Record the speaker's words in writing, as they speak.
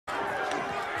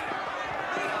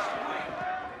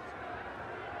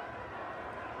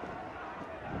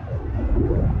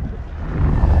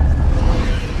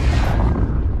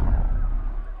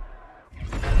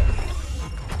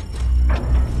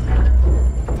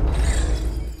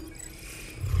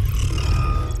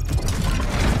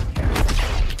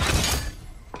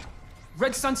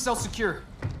Red Sun cell secure.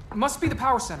 Must be the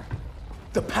power center.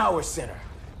 The power center.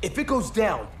 If it goes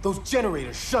down, those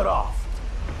generators shut off.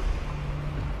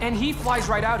 And he flies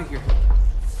right out of here.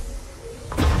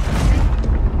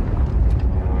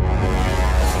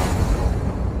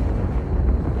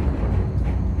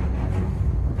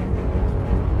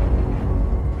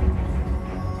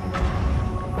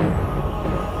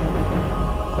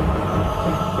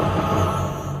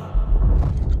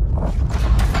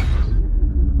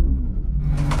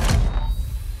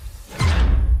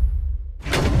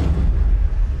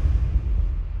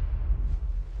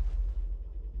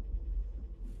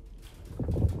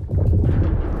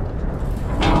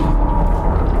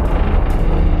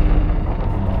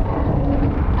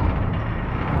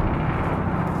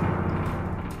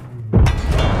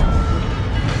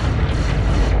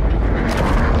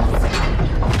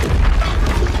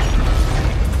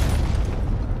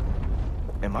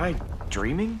 Am I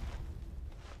dreaming?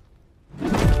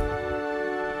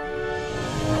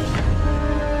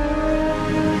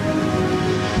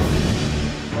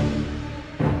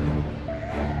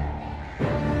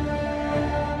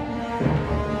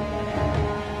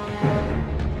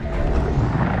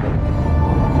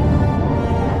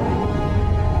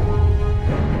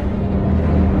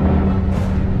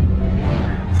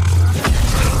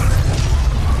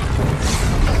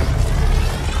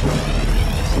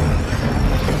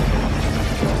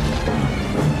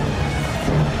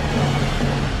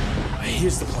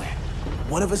 Here's the plan.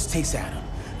 One of us takes Adam.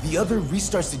 The other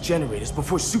restarts the generators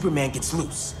before Superman gets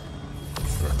loose.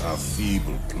 A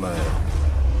feeble plan.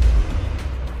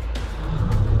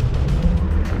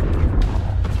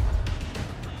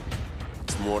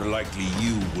 It's more likely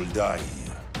you will die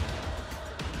here.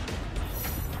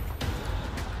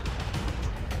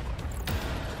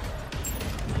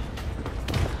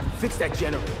 Fix that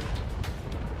generator.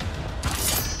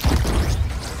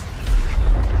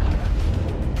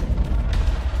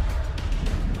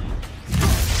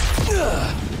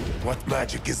 What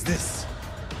magic is this?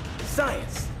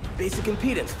 Science. Basic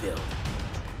impedance field.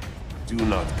 Do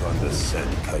not condescend,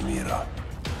 Chimera.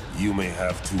 You may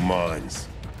have two minds,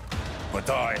 but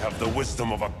I have the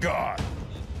wisdom of a god.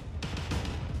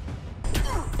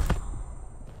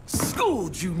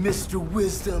 Schooled you, Mr.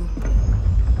 Wisdom.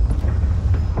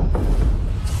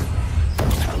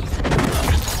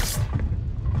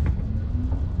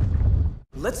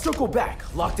 Let's circle back,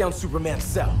 lock down Superman's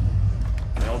cell.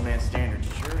 The old man's standards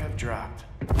sure have dropped.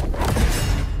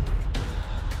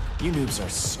 You noobs are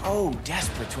so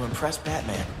desperate to impress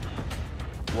Batman.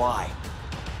 Why?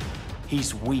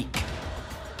 He's weak.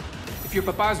 If your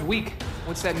papa's weak,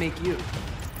 what's that make you?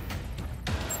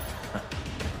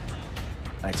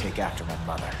 I take after my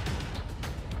mother.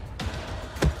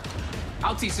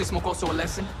 I'll teach this mocoso a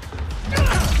lesson.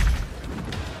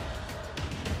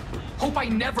 Hope I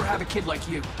never have a kid like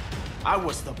you. I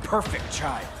was the perfect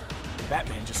child.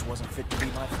 Batman just wasn't fit to be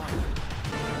my father.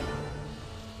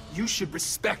 You should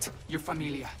respect your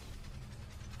familia.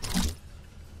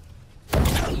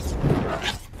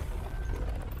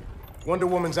 Wonder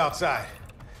Woman's outside,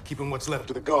 keeping what's left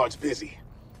of the guards busy.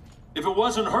 If it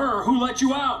wasn't her, who let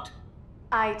you out?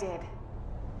 I did.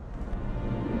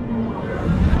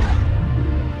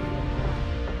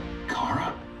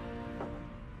 Kara?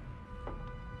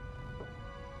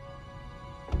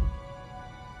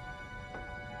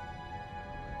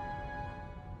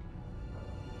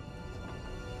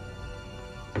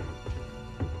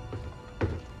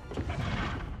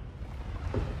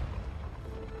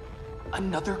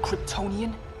 Another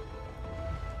Kryptonian?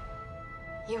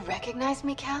 You recognize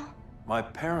me, Cal? My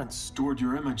parents stored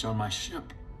your image on my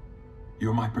ship.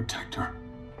 You're my protector.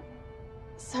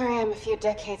 Sorry I'm a few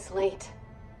decades late.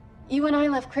 You and I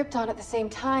left Krypton at the same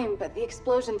time, but the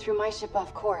explosion threw my ship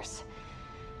off course.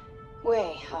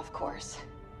 Way off course.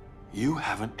 You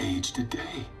haven't aged a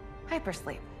day.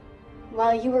 Hypersleep.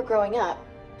 While you were growing up,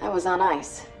 I was on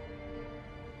ice.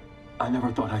 I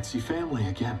never thought I'd see family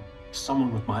again.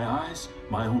 Someone with my eyes,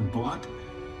 my own blood.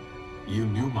 You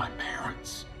knew my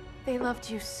parents. They loved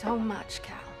you so much,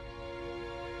 Cal.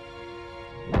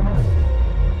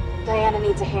 Diana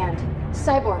needs a hand.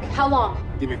 Cyborg, how long?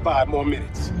 Give me 5 more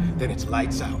minutes, then it's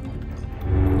lights out.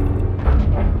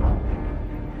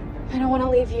 I don't want to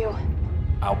leave you.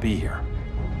 I'll be here.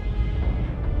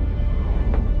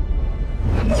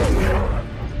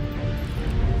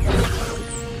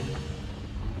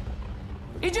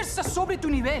 Ella está sobre tu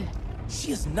nivel.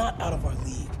 She is not out of our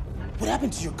league. What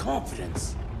happened to your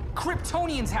confidence?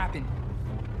 Kryptonians happen.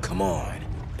 Come on.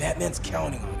 Batman's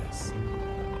counting on us.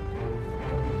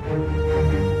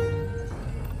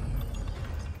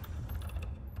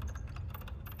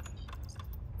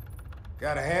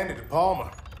 Gotta hand it to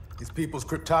Palmer. His people's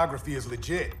cryptography is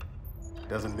legit.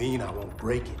 Doesn't mean I won't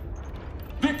break it.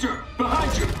 Victor,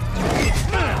 behind you!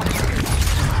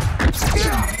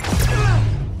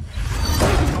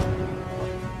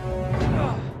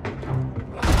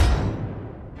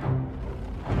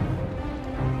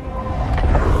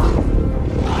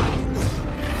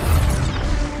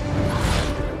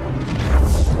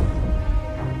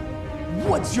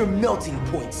 What's your melting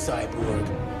point,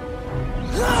 Cyborg?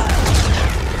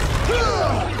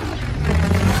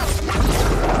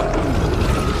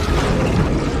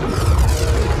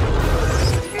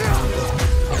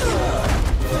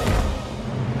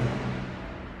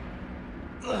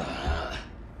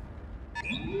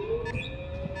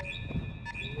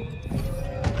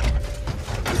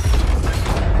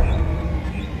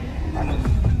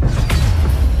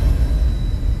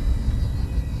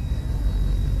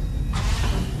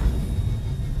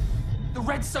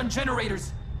 Red Sun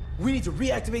generators! We need to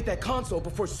reactivate that console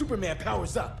before Superman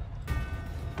powers up.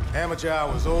 Amateur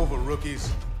hour's over, rookies.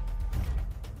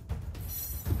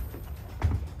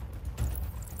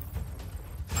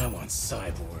 I want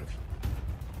Cyborg.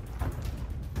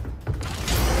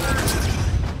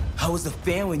 How was the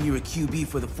fan when you were QB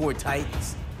for the 4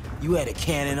 Titans? You had a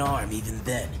cannon arm even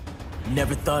then.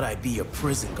 Never thought I'd be your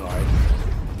prison guard.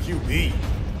 QB?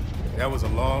 That was a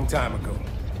long time ago.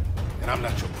 And I'm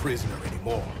not your prisoner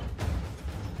anymore.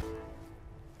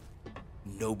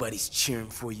 Nobody's cheering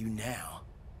for you now.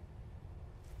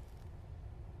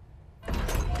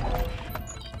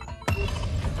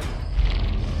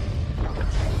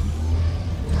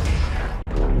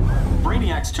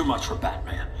 Brainiac's too much for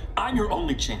Batman. I'm your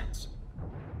only chance.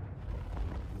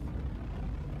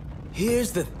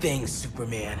 Here's the thing,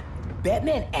 Superman.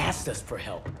 Batman asked us for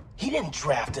help. He didn't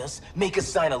draft us, make us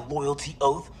sign a loyalty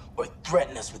oath, or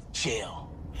threaten us with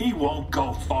jail. He won't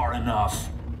go far enough.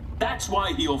 That's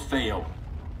why he'll fail.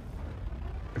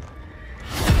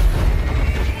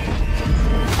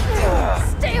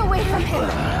 Stay away from him!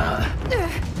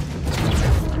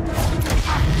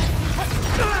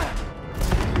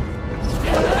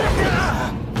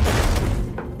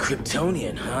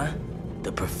 Kryptonian, huh?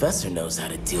 The professor knows how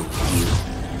to deal with you.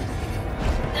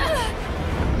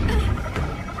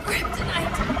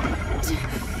 Kryptonite!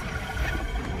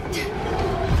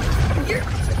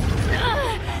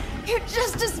 You're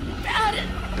just as bad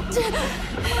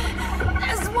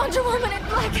as Wonder Woman and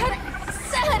Black Cat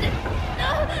said!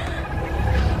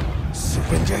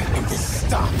 Surrender and this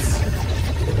stops.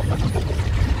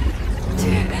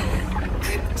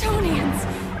 Kryptonians,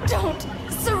 don't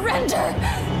surrender!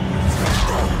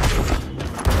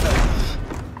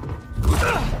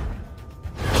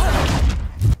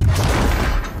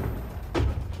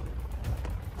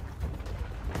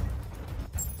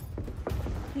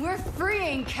 We're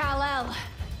freeing Kal-El,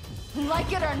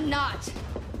 like it or not.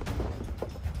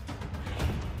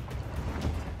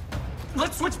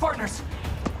 Let's switch partners!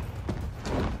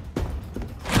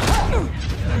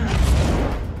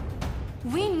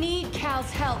 We need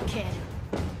Cal's help, kid.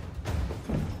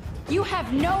 You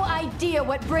have no idea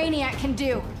what Brainiac can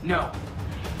do. No,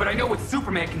 but I know what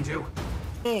Superman can do.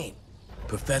 Hey,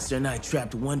 Professor and I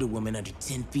trapped Wonder Woman under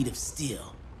 10 feet of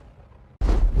steel.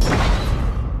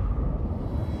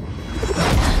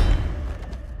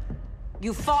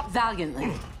 You fought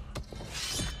valiantly.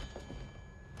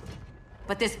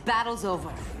 But this battle's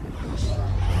over.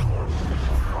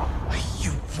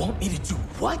 You want me to do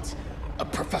what?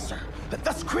 Professor,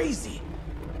 that's crazy.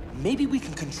 Maybe we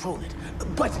can control it,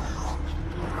 but...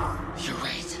 You're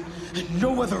right.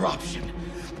 No other option.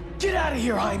 Get out of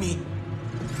here, Jaime!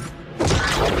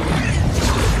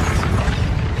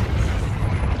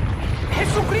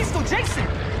 Jesucristo, Jason!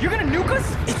 You're gonna nuke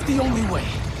us? It's the only way.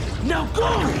 Now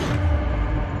go!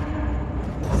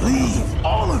 Leave,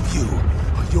 all of you,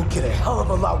 or you'll get a hell of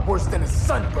a lot worse than a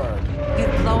sunburn.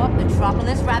 You'd blow up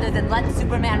Metropolis rather than let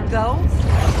Superman go?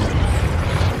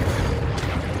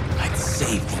 I'd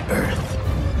save the Earth.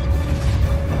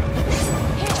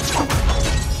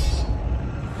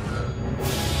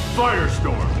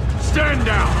 Firestorm, stand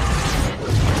down!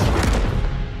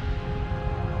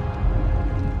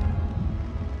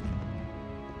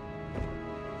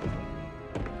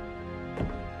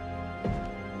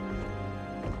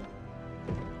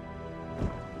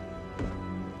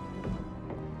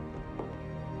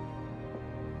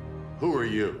 Who are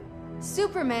you?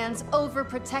 Superman's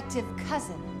overprotective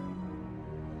cousin.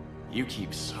 You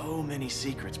keep so many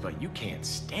secrets, but you can't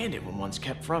stand it when one's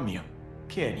kept from you,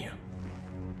 can you?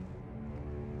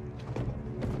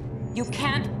 You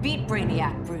can't beat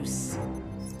Brainiac, Bruce.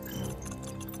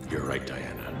 You're right,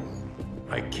 Diana.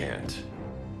 I can't.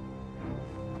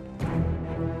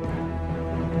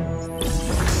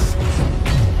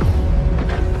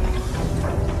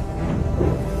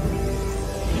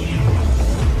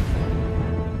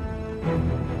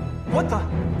 What the?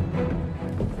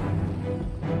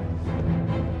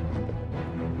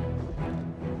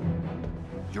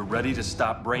 You're ready to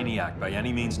stop Brainiac by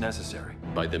any means necessary.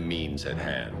 By the means at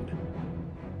hand.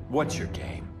 What's your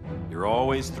game? You're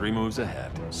always 3 moves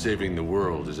ahead. Saving the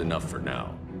world is enough for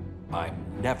now. I'm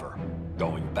never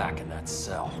going back in that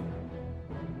cell.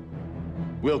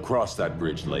 We'll cross that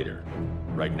bridge later.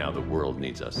 Right now, the world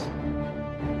needs us.